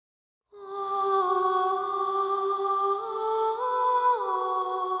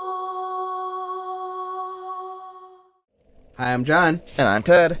I'm John. And I'm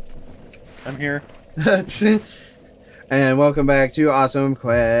Ted. I'm here. And welcome back to Awesome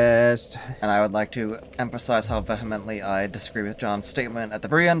Quest. And I would like to emphasize how vehemently I disagree with John's statement at the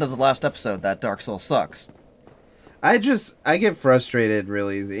very end of the last episode that Dark Souls sucks. I get frustrated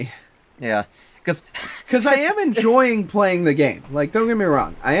real easy. Yeah, because I am enjoying playing the game. Like, don't get me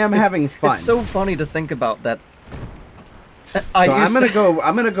wrong, I am having fun. It's so funny to think about that. I'm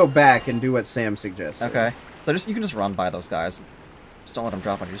gonna go back and do what Sam suggested. Okay, so you can just run by those guys. Just don't let them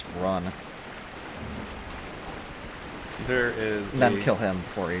drop on you. Just run. There is. And then kill him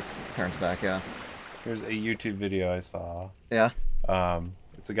before he turns back. Yeah. There's a YouTube video I saw. Yeah.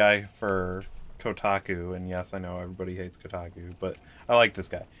 It's a guy for Kotaku, and yes, I know everybody hates Kotaku, but I like this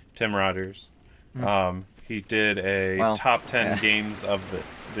guy, Tim Rogers. He did a top 10 games of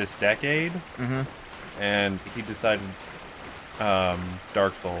this decade, and he decided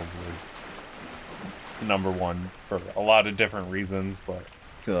Dark Souls was the #1 for a lot of different reasons, but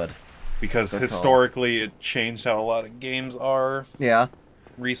good because historically it changed how a lot of games are. Yeah.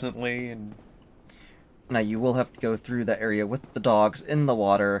 Recently, and now you will have to go through that area with the dogs in the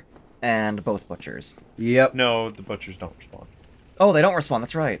water and both butchers. Yep. No, the butchers don't respond. Oh, they don't respond.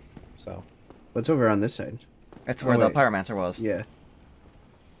 That's right. So what's over on this side? It's where the pyromancer was. Yeah.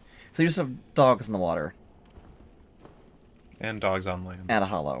 So you just have dogs in the water. And dogs on land. And a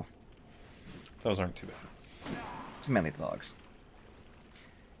hollow. Those aren't too bad. It's mainly the dogs.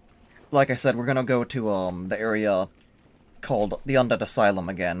 Like I said, we're gonna go to the area called the Undead Asylum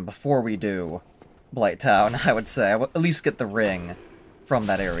again before we do Blight Town. I would say at least get the ring from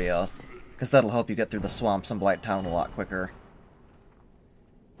that area, because that'll help you get through the swamps in Blight Town a lot quicker.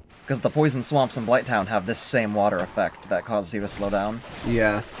 Because the poison swamps in Blight Town have this same water effect that causes you to slow down.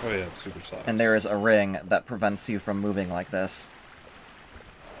 Yeah. Oh yeah, it's super soft. And there is a ring that prevents you from moving like this.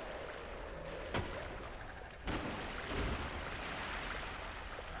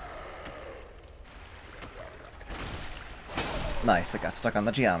 Nice, it got stuck on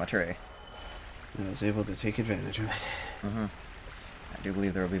the geometry. I was able to take advantage of it. I do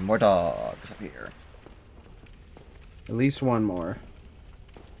believe there will be more dogs up here. At least one more.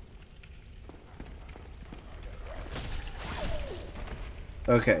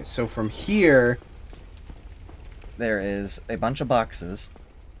 Okay, so from here... There is a bunch of boxes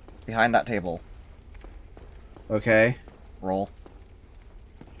behind that table. Okay. Roll.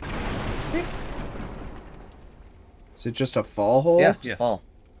 See? Is it just a fall hole? Yeah, just fall.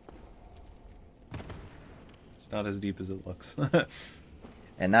 It's not as deep as it looks.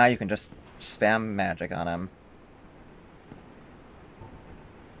 And now you can just spam magic on him.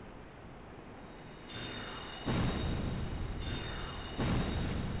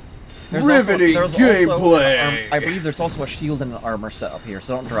 Riveting gameplay! I believe there's also a shield and an armor set up here,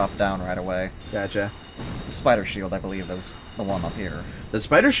 so don't drop down right away. Gotcha. The spider shield, I believe, is the one up here. The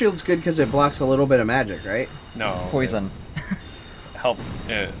spider shield's good because it blocks a little bit of magic, right? No. Poison.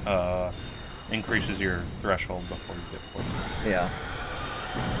 It increases your threshold before you get poisoned. Yeah.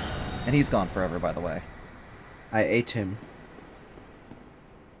 And he's gone forever, by the way. I ate him.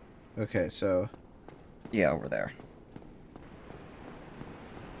 Okay, so... Yeah, over there.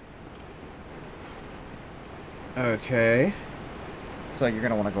 Okay. So you're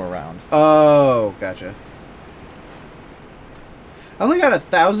gonna want to go around. Oh, gotcha. I only got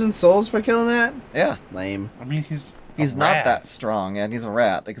 1,000 souls for killing that? Yeah. Lame. I mean, he's not that strong, and he's a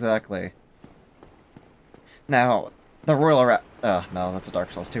rat, exactly. Now, the Royal Rat... no, that's a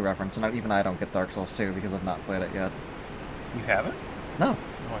Dark Souls 2 reference, and even I don't get Dark Souls 2 because I've not played it yet. You haven't? No.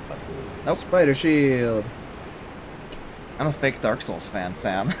 Oh, I thought you did. Nope. Spider shield. I'm a fake Dark Souls fan,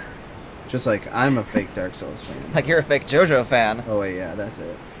 Sam. Just like I'm a fake Dark Souls fan. Like you're a fake JoJo fan. Oh wait, yeah, that's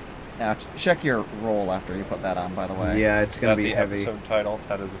it. Now, check your roll after you put that on, by the way. Yeah, it's gonna be heavy. Episode title,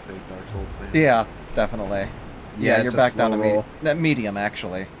 Ted is a fake Dark Souls fan. Yeah, definitely. Yeah, you're back down to medium,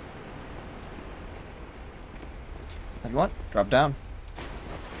 actually. If you want, drop down.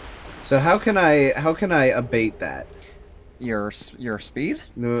 So how can I abate that? Your speed?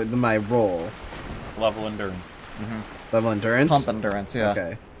 My roll. Level endurance. Level endurance? Pump endurance, yeah.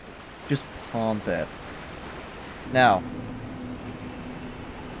 Okay. Just pump it. Now.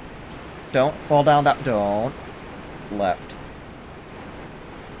 Don't fall down that... Don't. Left.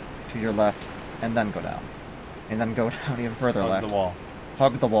 To your left. And then go down. And then go down even further left. Hug the wall.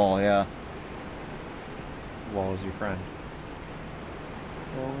 Hug the wall, yeah. The wall is your friend.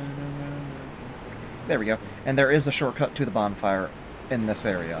 There we go. And there is a shortcut to the bonfire in this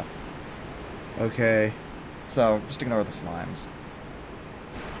area. Okay. So, just ignore the slimes.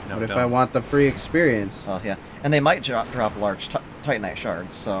 No, what if I want the free experience? Oh, yeah. And they might drop large Titanite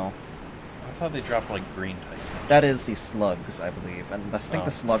shards, so... I thought they dropped like green type. That is the slugs, I believe, and I think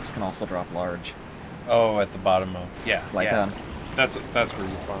the slugs can also drop large. Oh, at the bottom of Down. That's where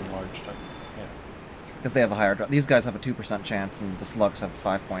you find large type. Yeah. Because they have a higher drop. These guys have a 2% chance, and the slugs have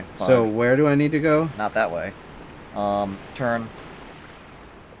 5.5. So where do I need to go? Not that way. Turn.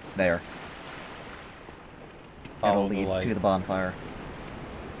 There. It'll lead to the bonfire.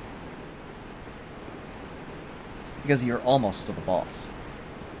 Because you're almost to the boss.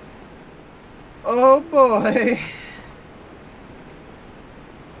 Oh boy!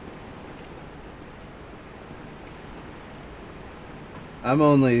 I'm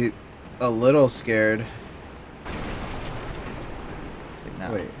only a little scared. See,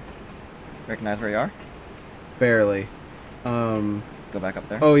 now. Wait. Recognize where you are? Barely. Go back up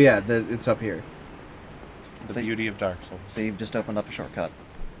there. Oh yeah, it's up here. The beauty of Dark Souls. So you've just opened up a shortcut.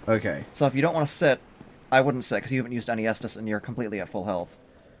 Okay. So if you don't want to sit, I wouldn't sit, because you haven't used any Estus and you're completely at full health.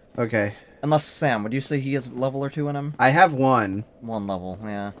 Okay. Unless, Sam, would you say he has a level or two in him? I have one. One level,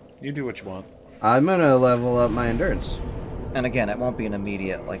 yeah. You do what you want. I'm gonna level up my endurance. And again, it won't be an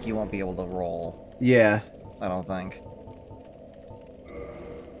immediate, like, you won't be able to roll. Yeah. I don't think.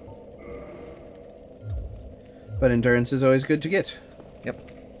 But endurance is always good to get. Yep.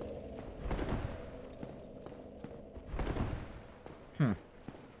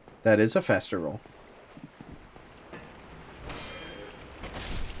 That is a faster roll.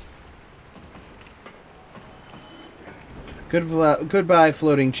 Goodbye,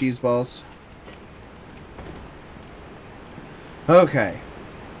 floating cheese balls. Okay.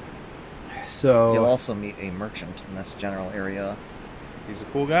 So... You'll also meet a merchant in this general area. He's a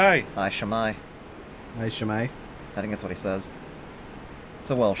cool guy. Shamai. Shamai. I think that's what he says. It's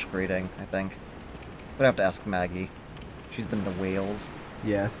a Welsh greeting, I think. We'd have to ask Maggie. She's been to Wales.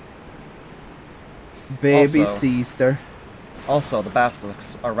 Yeah. Baby sister. Also, the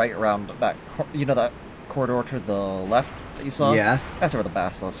basilisks are right around that... You know that corridor to the left that you saw? Yeah. That's where the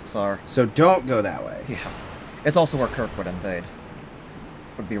basilisks are. So don't go that way. Yeah. It's also where Kirk would invade.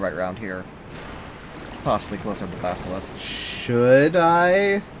 Would be right around here. Possibly closer to the basilisks. Should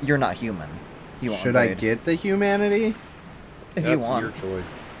I? You're not human. You won't Should invade. I get the humanity? If you want. That's your choice.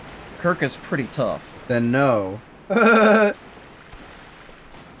 Kirk is pretty tough. Then no.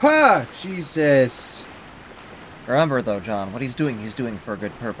 Ha! Jesus. Remember, though, John, what he's doing for a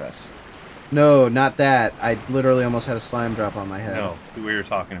good purpose. No, not that. I literally almost had a slime drop on my head. No, we were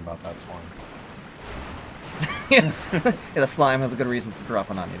talking about that slime. Yeah, the slime has a good reason for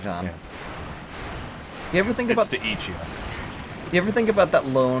dropping on you, John. Yeah. You ever think about to eat you? You ever think about that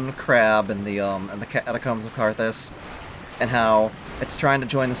lone crab in the catacombs of Carthus, and how it's trying to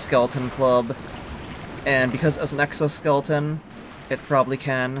join the skeleton club, and because it's an exoskeleton, it probably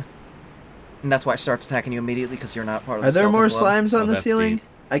can, and that's why it starts attacking you immediately because you're not part of the skeleton club. Are there more slimes on the ceiling? Deep.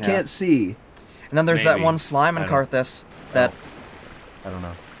 I can't see. And then there's that one slime in Carthus that... I don't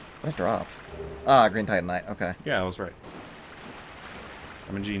know. What did it drop? Ah, Green Titanite, okay. Yeah, I was right.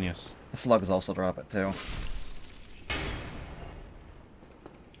 I'm a genius. The slugs also drop it, too.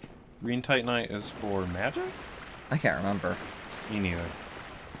 Green Titanite is for magic? I can't remember. Me neither.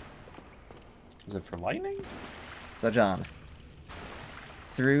 Is it for lightning? So, John,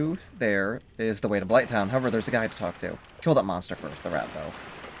 through there is the way to Blighttown. However, there's a guy to talk to. Kill that monster first, the rat, though.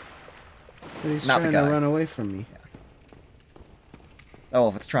 But he's Not trying the guy. to run away from me. Yeah. Oh,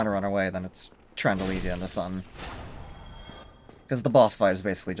 if it's trying to run away, then it's trying to lead you into something. Because the boss fight is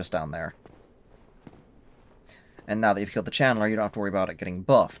basically just down there. And now that you've killed the Channeler, you don't have to worry about it getting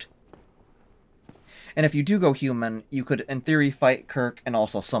buffed. And if you do go human, you could, in theory, fight Kirk and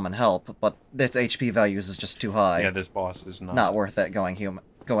also summon help, but its HP values is just too high. Yeah, this boss is not worth it going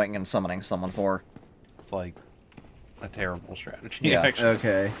and summoning someone for. It's like a terrible strategy, yeah. actually.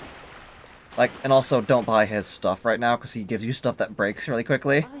 Okay. Like, and also don't buy his stuff right now, because he gives you stuff that breaks really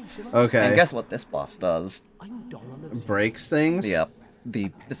quickly. Okay. And guess what this boss does? Breaks things? Yep.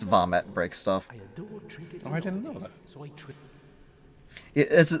 This vomit breaks stuff. Oh, I didn't know that.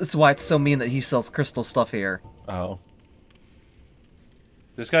 It's why it's so mean that he sells crystal stuff here. Oh.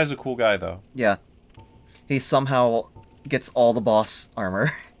 This guy's a cool guy, though. Yeah. He somehow gets all the boss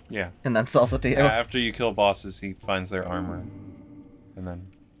armor. Yeah. And then sells it to you. After you kill bosses, he finds their armor. And then...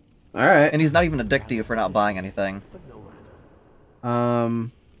 Alright. And he's not even a dick to you for not buying anything.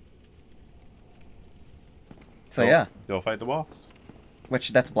 So yeah. Go fight the boss.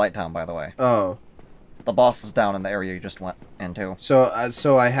 Which, that's Blighttown, by the way. Oh. The boss is down in the area you just went into.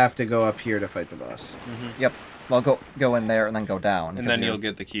 So I have to go up here to fight the boss. Mm-hmm. Yep. Well, go in there and then go down. And then you'll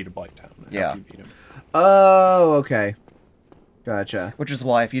get the key to Blighttown. Yeah. After you beat him. Oh, okay. Gotcha. Which is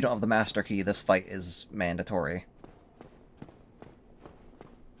why if you don't have the master key, this fight is mandatory.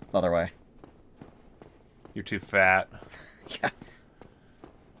 Other way. You're too fat. Yeah.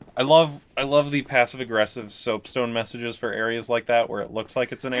 I love the passive-aggressive soapstone messages for areas like that, where it looks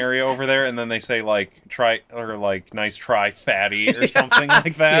like it's an area over there, and then they say, like, try, or, like, nice try, fatty, or something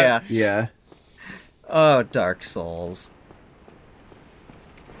like that. Yeah. Yeah. Oh, Dark Souls.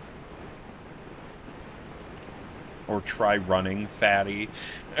 Or try running, fatty.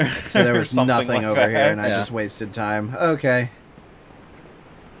 So there was nothing like over that. here, and I just wasted time. Okay.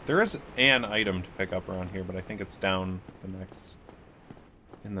 There is an item to pick up around here, but I think it's down in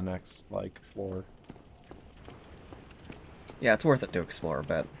the next, like, floor. Yeah, it's worth it to explore a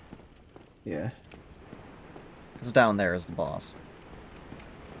bit. Yeah. Because down there is the boss.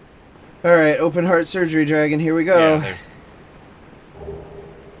 Alright, open heart surgery dragon, here we go. Yeah, there's...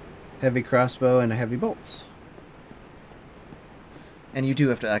 Heavy crossbow and heavy bolts. And you do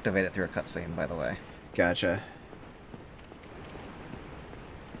have to activate it through a cutscene, by the way. Gotcha.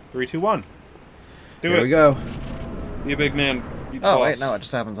 3, 2, 1. Here we go. Be a big man. Oh, wait, no, it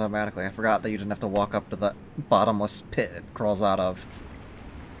just happens automatically. I forgot that you didn't have to walk up to the bottomless pit it crawls out of.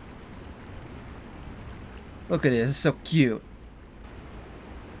 Look at it, it's so cute.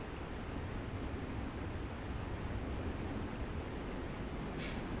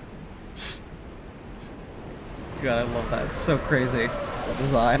 God, I love that. It's so crazy, the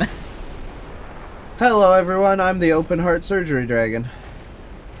design. Hello everyone, I'm the open heart surgery dragon.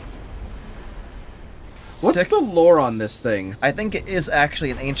 What's the lore on this thing? I think it is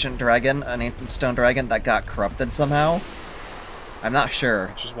actually an ancient dragon, an ancient stone dragon that got corrupted somehow. I'm not sure.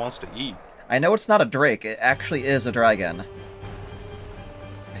 It just wants to eat. I know it's not a drake, it actually is a dragon.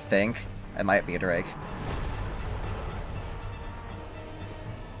 I think. It might be a drake.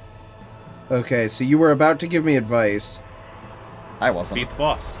 Okay, so you were about to give me advice. I wasn't. Beat the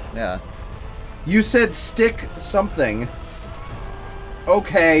boss. Yeah. You said stick something.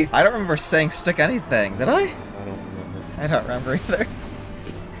 Okay. I don't remember saying stick anything, did I? I don't remember. I don't remember either.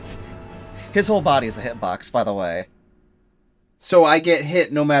 His whole body is a hitbox, by the way. So I get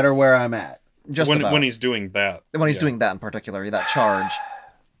hit no matter where I'm at. Just about. When he's doing that. When he's doing that in particular, that charge.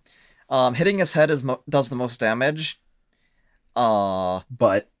 Hitting his head does the most damage.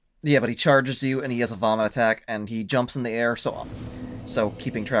 But yeah, but he charges you, and he has a vomit attack, and he jumps in the air, so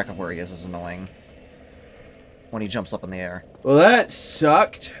keeping track of where he is annoying. When he jumps up in the air. Well, that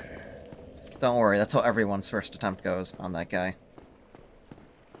sucked. Don't worry, that's how everyone's first attempt goes on that guy.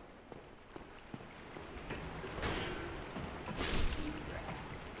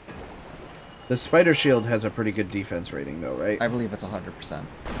 The spider shield has a pretty good defense rating, though, right? I believe it's 100%.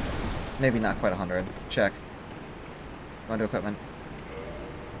 Maybe not quite 100. Check. Go into equipment.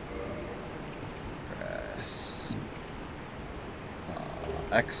 Press...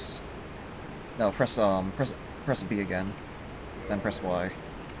 X. No, press B again. Then press Y.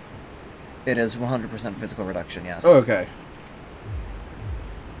 It is 100% physical reduction, yes. Oh, okay.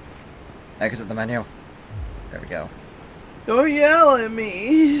 Exit the menu. There we go. Don't yell at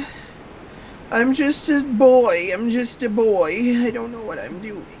me. I'm just a boy. I'm just a boy. I don't know what I'm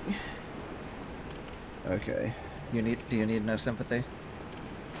doing. Okay. Do you need no sympathy?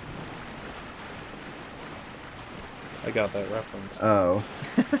 I got that reference. Oh.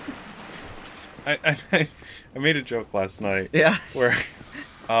 I made a joke last night. Yeah. Where,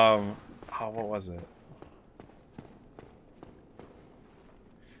 what was it?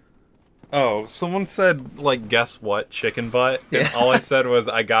 Oh, someone said, like, guess what, chicken butt? And Yeah. all I said was,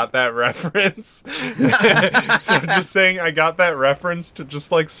 I got that reference. So just saying I got that reference to just,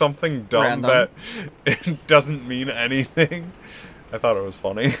 like, something dumb Random. that it doesn't mean anything. I thought it was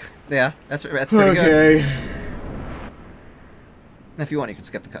funny. Yeah, that's pretty good. Okay. If you want, you can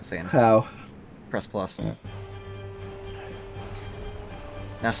skip the cutscene. How? Press plus.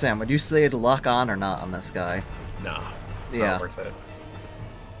 Now, Sam, would you say to lock on or not on this guy? Nah, it's Yeah. not worth it.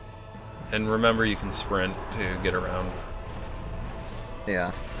 And remember, you can sprint to get around.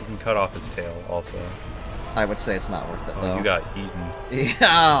 Yeah. You can cut off his tail, also. I would say it's not worth it, Oh, though. you got eaten.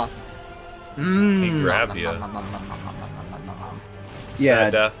 Yeah! He grabbed you. Yeah.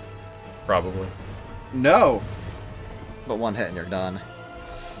 Sad death? Probably. No. But one hit and you're done.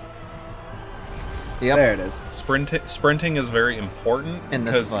 Yep. There it is. Sprinting is very important In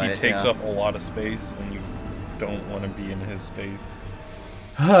this because he fight, takes yeah. up a lot of space, and you don't want to be in his space.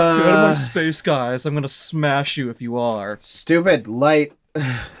 Get out of my space, guys. I'm gonna smash you if you are. Stupid light.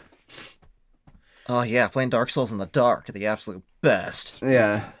 Oh yeah, playing Dark Souls in the dark, the absolute best.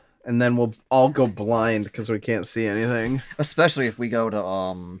 Yeah. And then we'll all go blind because we can't see anything. Especially if we go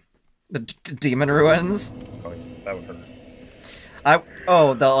to, the Demon Ruins. Oh, that would hurt.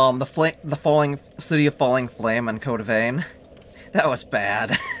 The falling City of Falling Flame and Code Vein. That was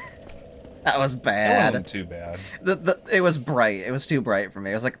bad. That was That bad. wasn't too bad. It was bright. It was too bright for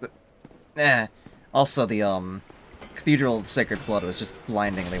me. It was like eh. Also, the Cathedral of the Sacred Blood was just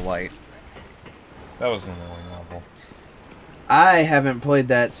blindingly white. That was an annoying level. I haven't played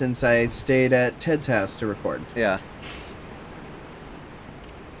that since I stayed at Ted's house to record. Yeah.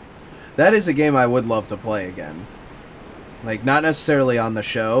 That is a game I would love to play again. Like, not necessarily on the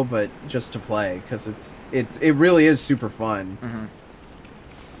show, but just to play, because it really is super fun. Mm-hmm.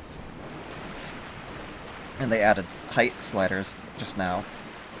 And they added height sliders just now.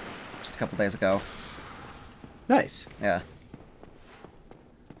 Just a couple days ago. Nice. Yeah.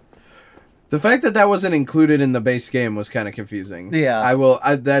 The fact that that wasn't included in the base game was kind of confusing. Yeah.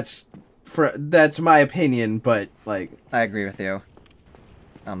 That's my opinion, but, like... I agree with you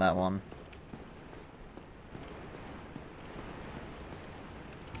on that one.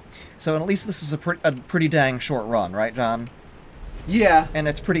 So at least this is a pretty dang short run, right, John? Yeah. And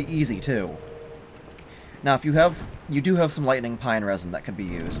it's pretty easy, too. Now, if you do have some lightning pine resin that could be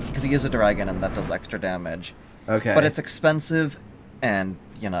used, because he is a dragon and that does extra damage. Okay. But it's expensive, and,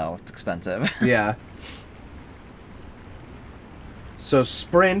 you know, it's expensive. Yeah. So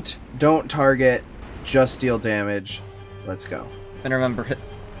sprint, don't target, just deal damage. Let's go. And remember,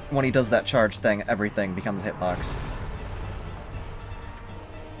 when he does that charge thing, everything becomes a hitbox.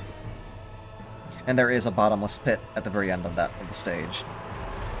 And there is a bottomless pit at the very end of the stage.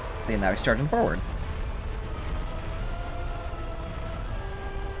 See, now he's charging forward.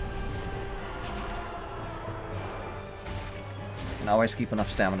 And always keep enough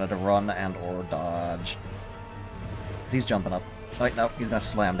stamina to run and or dodge. Because he's jumping up. Oh, wait, no, he's gonna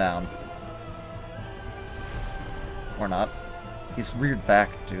slam down. Or not. He's reared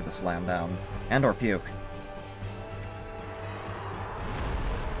back to the slam down. And or puke.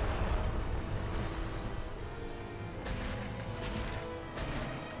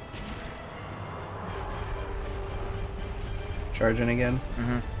 Charging again?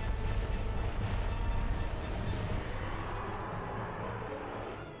 Mm-hmm.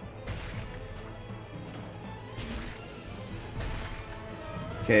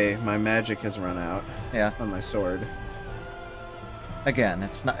 Okay, my magic has run out. Yeah. On my sword. Again,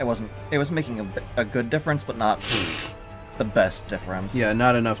 it was making a good difference, but not the best difference. Yeah,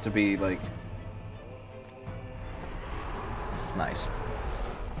 not enough to be, like... Nice.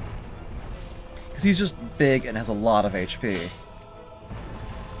 Because he's just big and has a lot of HP.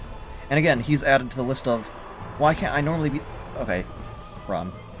 And again, he's added to the list of, why can't I normally be... Okay,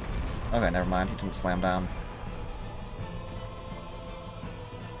 run. Okay, never mind, he didn't slam down.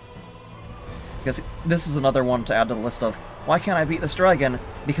 Because this is another one to add to the list of, why can't I beat this dragon?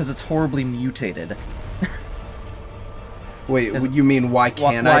 Because it's horribly mutated. Wait, you mean why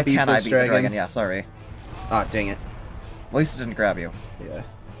can't I beat this dragon? The dragon? Yeah, sorry. Ah, dang it. At least it didn't grab you. Yeah.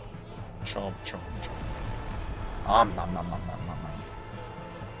 Chomp, chomp, chomp. Nom nom nom nom nom nom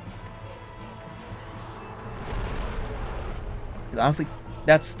nom. Honestly,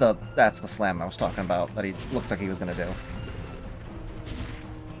 that's the slam I was talking about that he looked like he was gonna do.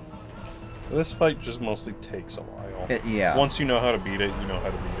 This fight just mostly takes a while. Yeah. Once you know how to beat it, you know how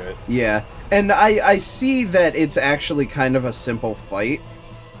to beat it. Yeah, and I see that it's actually kind of a simple fight.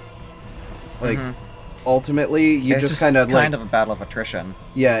 Like, ultimately, you it's just kind of of a battle of attrition.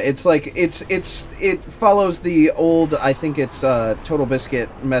 Yeah, it's like it follows the old, I think it's Total Biscuit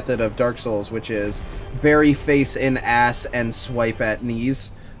method of Dark Souls, which is bury face in ass and swipe at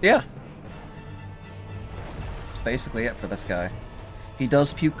knees. Yeah. That's basically it for this guy. He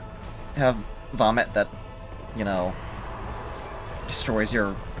does have vomit that, you know, destroys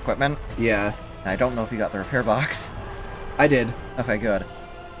your equipment. Yeah. I don't know if you got the repair box. I did. Okay, good.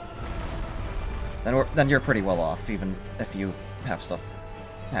 Then you're pretty well off, even if you have stuff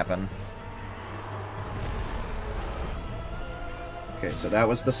happen. Okay, so that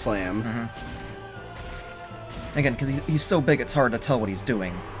was the slam. Again, because he's so big, it's hard to tell what he's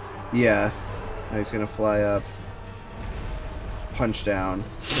doing. Yeah. Now he's gonna fly up. Punch down.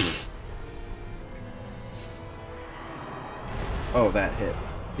 Oh, that hit.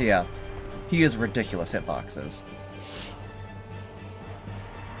 Yeah. He has ridiculous hitboxes.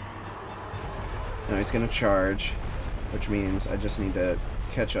 Now he's gonna charge, which means I just need to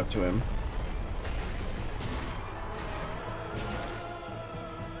catch up to him.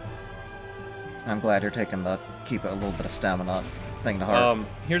 I'm glad you're taking the keep a little bit of stamina thing to heart.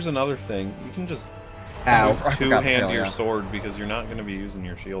 Here's another thing. You can just Ow. two-hand your sword because you're not going to be using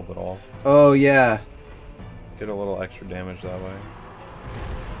your shield at all. Oh, yeah. Get a little extra damage that way.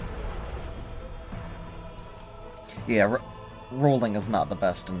 Yeah, rolling is not the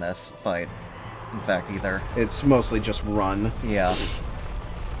best in this fight. In fact, either. It's mostly just run. Yeah.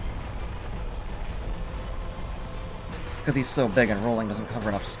 Because he's so big and rolling doesn't cover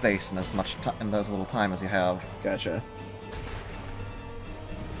enough space in as little time as you have. Gotcha.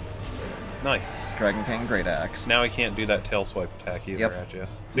 Nice. Dragon King, Great Axe. Now he can't do that tail swipe attack either Yep. at you.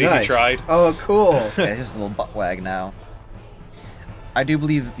 See, Nice. he tried. Oh, cool. Yeah, he's a little butt wag now. I do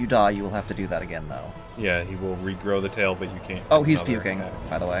believe if you die, you will have to do that again, though. Yeah, he will regrow the tail, but you can't. Oh, he's another puking, axe.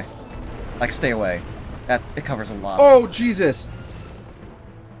 by the way. Like, stay away. It covers a lot. Oh, Jesus.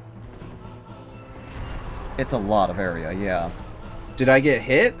 It's a lot of area, yeah. Did I get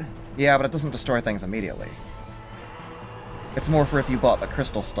hit? Yeah, but it doesn't destroy things immediately. It's more for if you bought the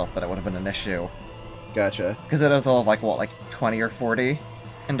crystal stuff that it would have been an issue. Gotcha. Because it has all of, like, what, like 20 or 40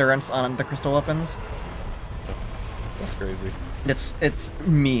 endurance on the crystal weapons? That's crazy. It's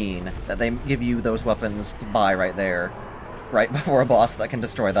mean that they give you those weapons to buy right there, right before a boss that can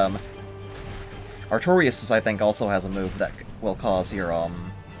destroy them. Artorias, I think, also has a move that will cause your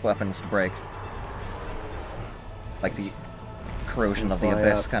weapons to break. Like the corrosion of the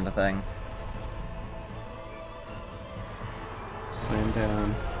abyss kind of thing. Slam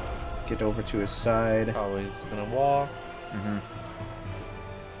down. Get over to his side. Always gonna walk. Mm-hmm.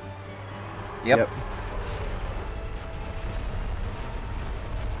 Yep.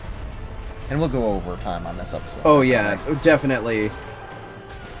 And we'll go over time on this episode. Oh yeah, definitely.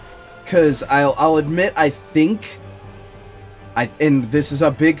 Because I'll admit, I think, and this is a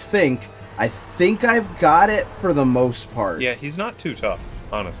big think, I think I've got it for the most part. Yeah, he's not too tough,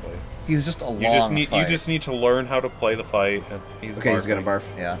 honestly. He's just a long You fight. just need to learn how to play the fight. And he's Okay, he's gonna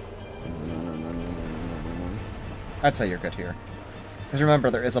barf. Yeah. I'd say you're good here. Because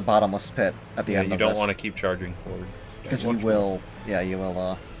remember, there is a bottomless pit at the end of this. You don't want to keep charging forward. Because you will... Yeah, you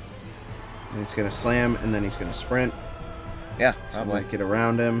will, And he's gonna slam, and then he's gonna sprint. Yeah, So I'm probably. gonna get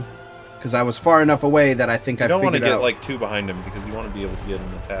around him. Because I was far enough away that I think I figured out... You don't want to get, like, two behind him, because you want to be able to get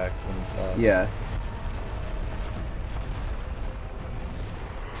him attacks when he's side. Yeah.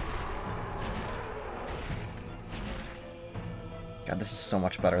 God, this is so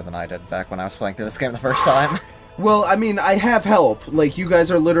much better than I did back when I was playing through this game the first time. Well, I mean, I have help. Like, you guys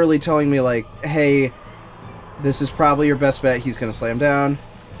are literally telling me, like, hey, this is probably your best bet. He's gonna slam down.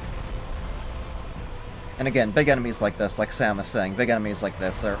 And again, big enemies like this, like Sam is saying, big enemies like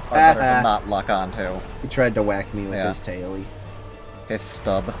this are better to not lock onto. He tried to whack me with Yeah. his taily. His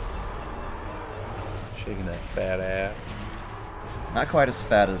stub. Shaking that fat ass. Not quite as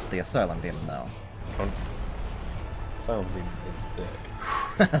fat as the Asylum Demon, though. Something is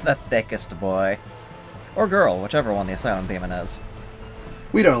thick. The thickest boy. Or girl, whichever one the Asylum Demon is.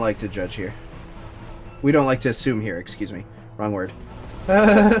 We don't like to judge here. We don't like to assume here, excuse me. Wrong word.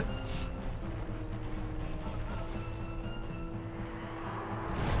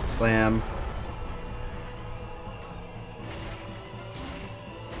 Slam.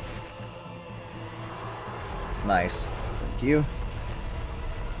 Nice. Thank you.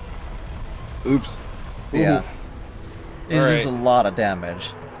 Oops. Yeah. Oof. It does Alright. a lot of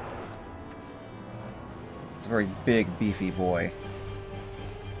damage. It's a very big, beefy boy.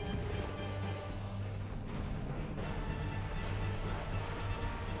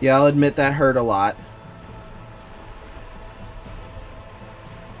 Yeah, I'll admit that hurt a lot.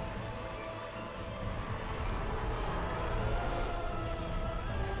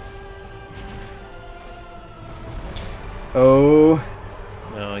 Oh,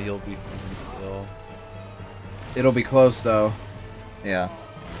 No, you'll be fine still. it'll be close though. Yeah.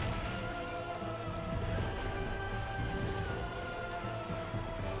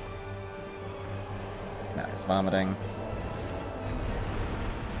 Now he's vomiting.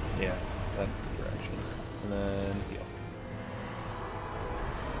 Yeah, that's the direction. And then heal.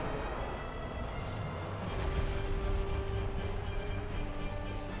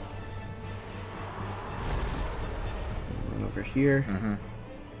 Run over here. Mm-hmm.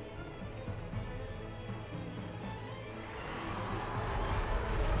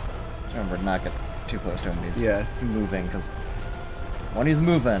 Remember, not get too close to him when he's moving, because when he's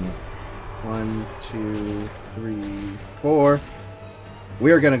moving... 1, 2, 3, 4.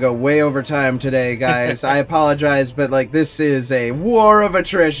 We are gonna go way over time today, guys. I apologize, but like this is a war of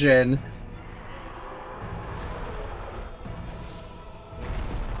attrition.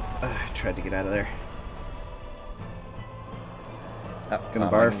 I tried to get out of there. Oh, Gonna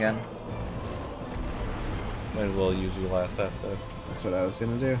vomiting barf. again. Might as well use your last Estes. That's what I was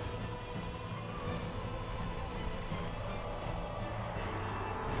gonna do.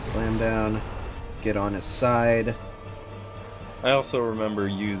 Slam down. Get on his side. I also remember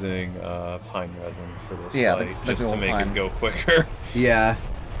using pine resin for this Yeah, fight, the just to gold make pine. it go quicker. Yeah.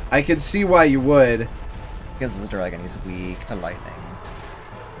 I could see why you would. Because it's a dragon, he's weak to lightning.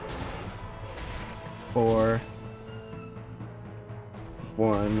 4.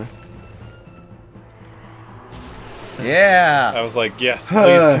 1. Yeah. I was like, yes,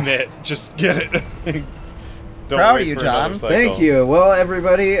 please commit. Just get it. Don't Proud wait of you, for another John. cycle. Thank you. Well,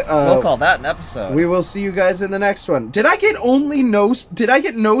 everybody, we'll call that an episode. we will see you guys in the next one. Did I get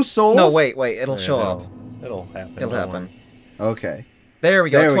no souls? No, wait. It'll show up. It'll happen. It'll happen. Okay. There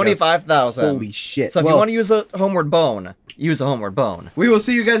we go. 25,000. Holy shit. So if you want to use a homeward bone, use a homeward bone. We will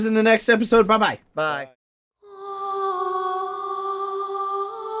see you guys in the next episode. Bye-bye. Bye.